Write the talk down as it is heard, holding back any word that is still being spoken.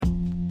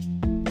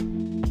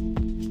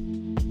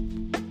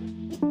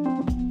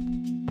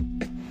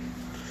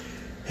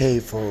Hey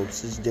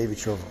folks, this is David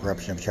Shaw for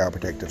Corruption of Child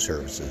Protective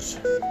Services.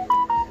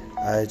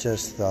 I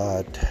just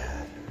thought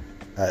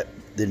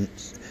the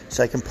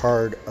second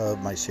part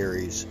of my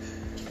series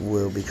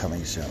will be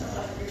coming soon.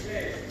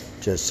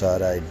 Just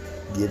thought I'd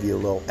give you a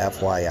little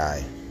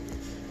FYI.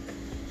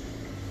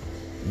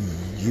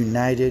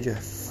 United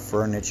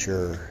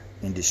Furniture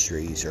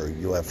Industries, or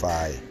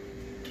UFI,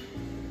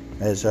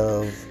 as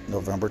of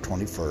November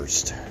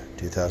 21st,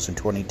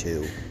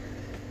 2022,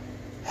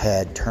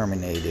 had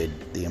terminated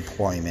the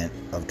employment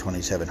of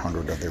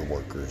 2,700 of their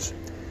workers,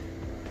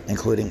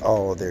 including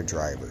all of their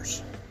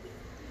drivers.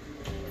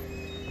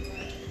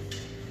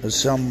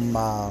 Some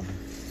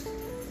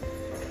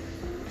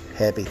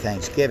happy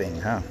Thanksgiving,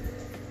 huh?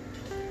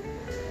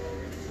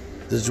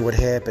 This is what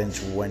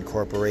happens when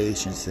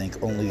corporations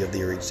think only of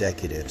their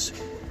executives,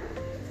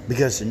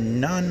 because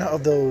none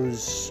of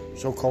those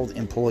so-called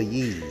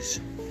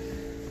employees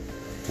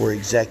were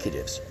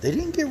executives. They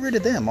didn't get rid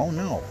of them, oh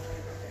no.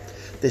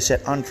 They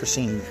said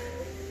unforeseen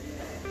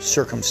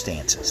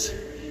circumstances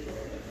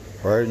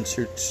or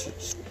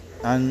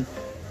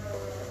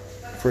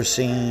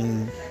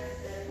unforeseen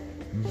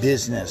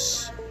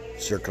business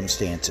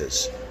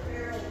circumstances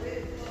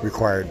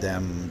required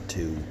them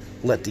to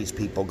let these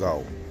people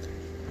go.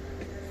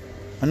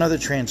 Another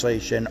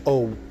translation,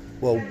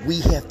 we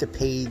have to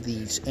pay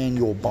these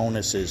annual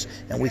bonuses,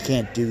 and we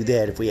can't do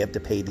that if we have to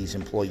pay these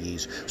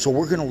employees. So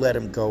we're going to let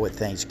them go at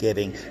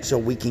Thanksgiving so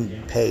we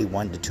can pay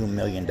 $1 to $2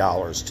 million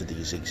to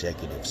these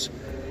executives.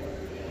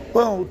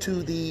 Well,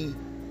 to the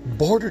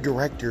board of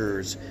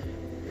directors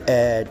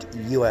at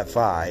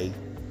UFI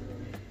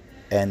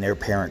and their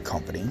parent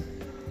company,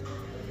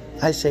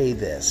 I say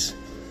this.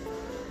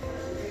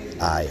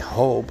 I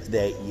hope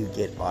that you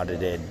get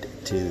audited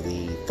to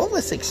the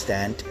fullest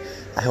extent.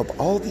 I hope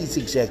all these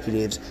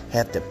executives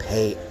have to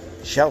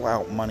shell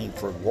out money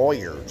for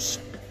lawyers.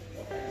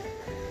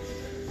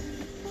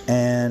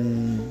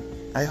 And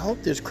I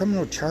hope there's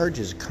criminal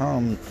charges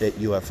come at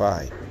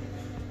UFI.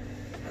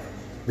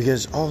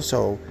 Because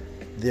also,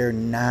 they're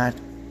not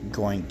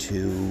going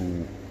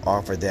to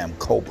offer them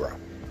COBRA.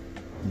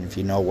 And if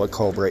you know what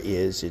COBRA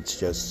is, it's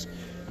just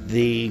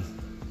the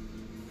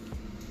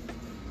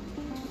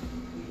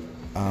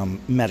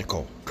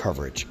medical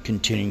coverage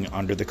continuing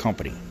under the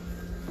company.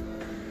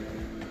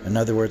 In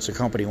other words, the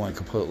company went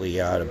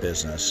completely out of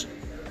business.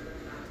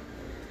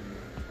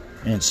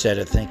 Instead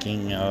of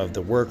thinking of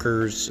the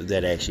workers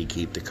that actually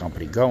keep the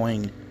company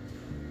going,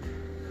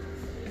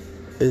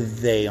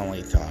 they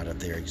only thought of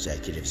their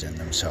executives and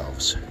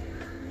themselves.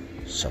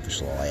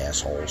 Selfish little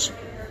assholes.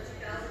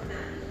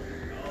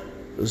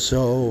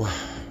 So,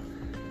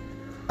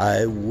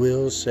 I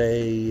will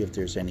say, if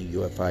there's any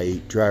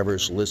UFI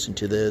drivers listen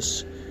to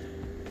this,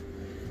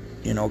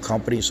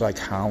 companies like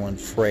Holland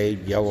Freight,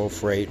 Yellow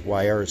Freight,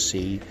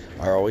 YRC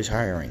are always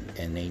hiring,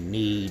 and they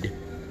need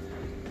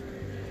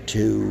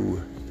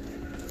to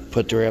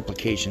put their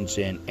applications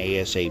in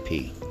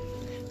ASAP.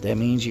 That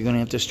means you're going to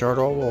have to start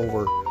all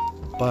over,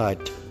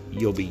 but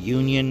you'll be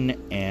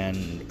union,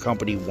 and the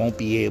company won't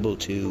be able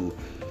to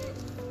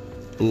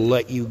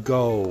let you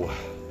go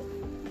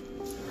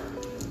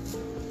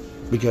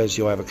because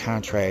you'll have a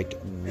contract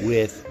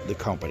with the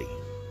company.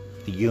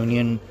 The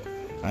union,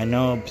 I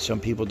know some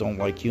people don't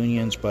like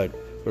unions, but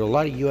for a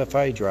lot of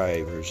UFI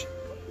drivers,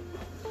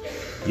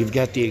 you've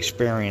got the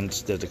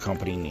experience that the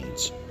company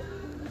needs.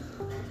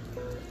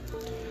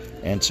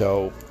 And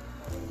so,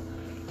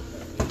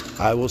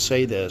 I will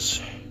say this.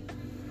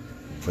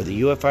 For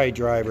the UFI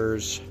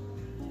drivers,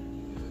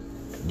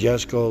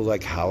 just go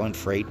like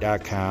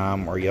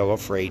HollandFreight.com or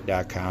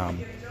YellowFreight.com.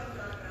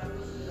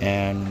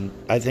 And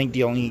I think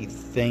the only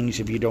things,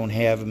 if you don't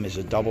have them, is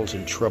a doubles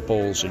and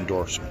triples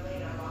endorsement.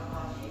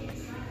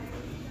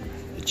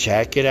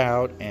 Check it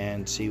out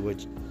and see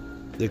what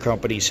the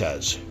company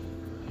says.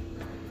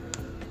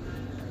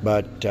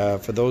 But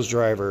for those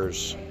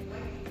drivers,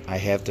 I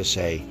have to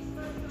say,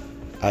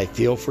 I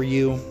feel for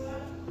you,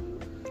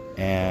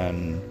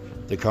 and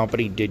the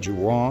company did you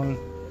wrong.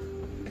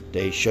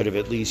 They should have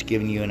at least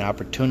given you an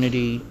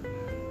opportunity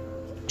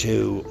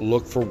to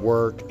look for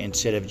work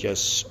instead of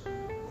just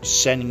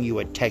sending you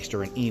a text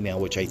or an email,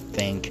 which I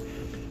think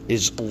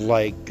is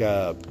like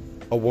a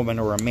woman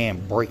or a man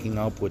breaking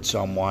up with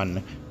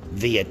someone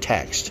via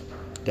text.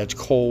 That's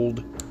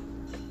cold.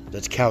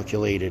 That's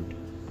calculated.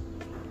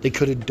 They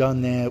could have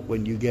done that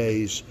when you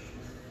guys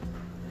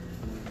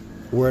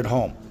were at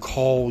home.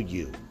 Call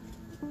you.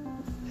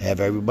 Have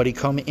everybody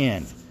come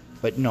in.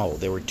 But no,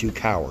 they were too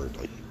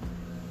cowardly.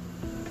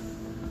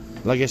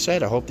 Like I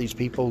said, I hope these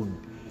people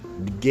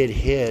get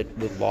hit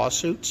with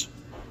lawsuits.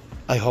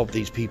 I hope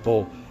these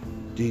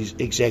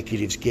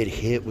executives get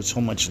hit with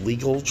so much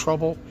legal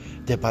trouble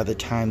that by the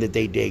time that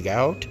they dig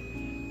out,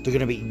 they're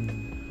going to be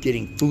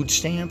getting food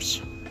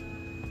stamps.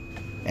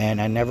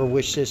 And I never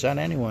wish this on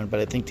anyone, but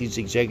I think these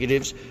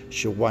executives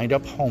should wind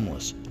up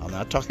homeless. I'm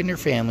not talking their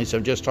families,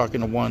 I'm just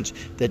talking to ones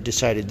that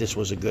decided this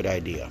was a good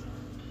idea.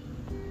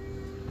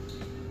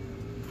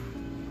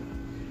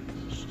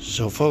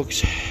 So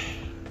folks,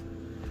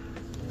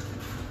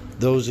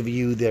 those of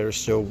you that are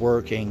still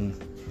working,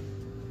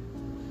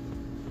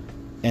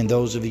 and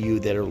those of you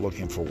that are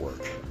looking for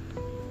work,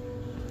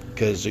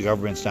 because the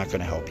government's not going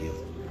to help you.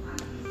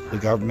 The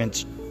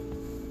government's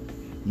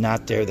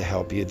not there to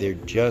help you. They're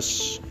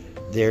just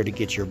there to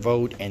get your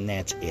vote, and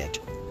that's it.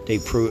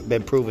 They've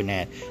been proving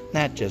that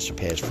not just the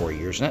past 4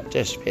 years, not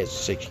just the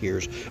past 6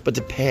 years, but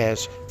the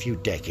past few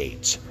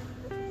decades.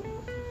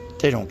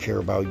 They don't care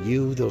about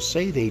you. They'll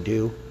say they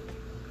do.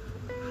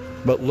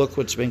 But look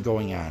what's been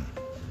going on.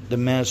 The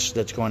mess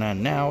that's going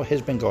on now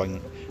has been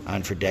going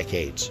on for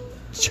decades.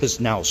 It's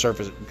just now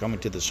coming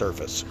to the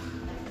surface.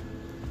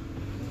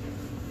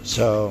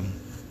 So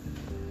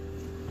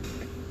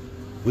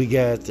we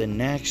got the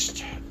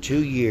next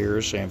 2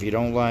 years, and if you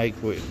don't like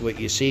what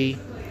you see,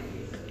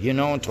 in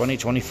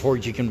 2024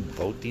 you can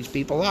vote these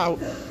people out,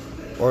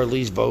 or at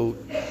least vote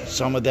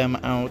some of them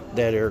out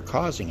that are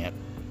causing it.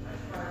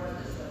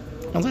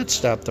 Now let's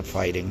stop the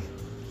fighting.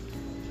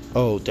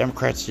 Oh,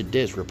 Democrats did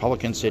this,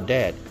 Republicans did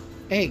that.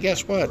 Hey,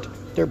 guess what?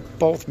 They're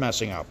both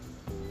messing up.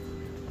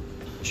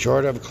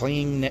 Short of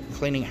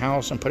cleaning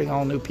house and putting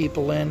all new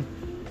people in,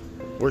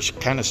 we're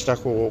kind of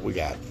stuck with what we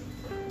got.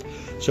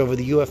 So for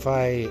the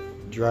UFI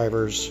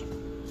drivers,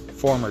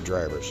 former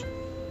drivers,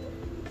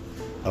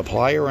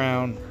 apply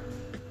around.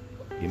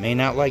 You may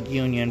not like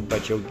union,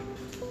 but you'll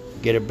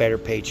get a better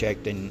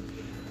paycheck and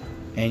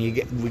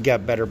we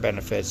got better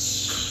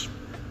benefits,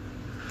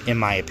 in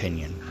my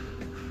opinion.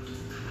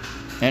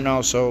 And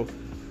also,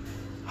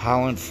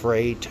 Holland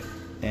Freight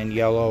and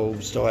Yellow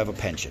still have a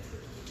pension.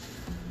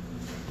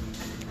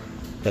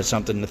 That's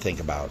something to think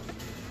about.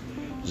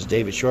 This is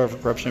David Shore for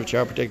Corruption of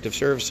Child Protective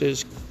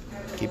Services.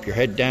 Keep your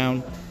head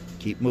down.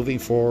 Keep moving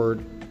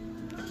forward.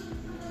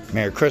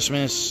 Merry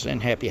Christmas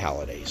and Happy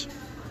Holidays.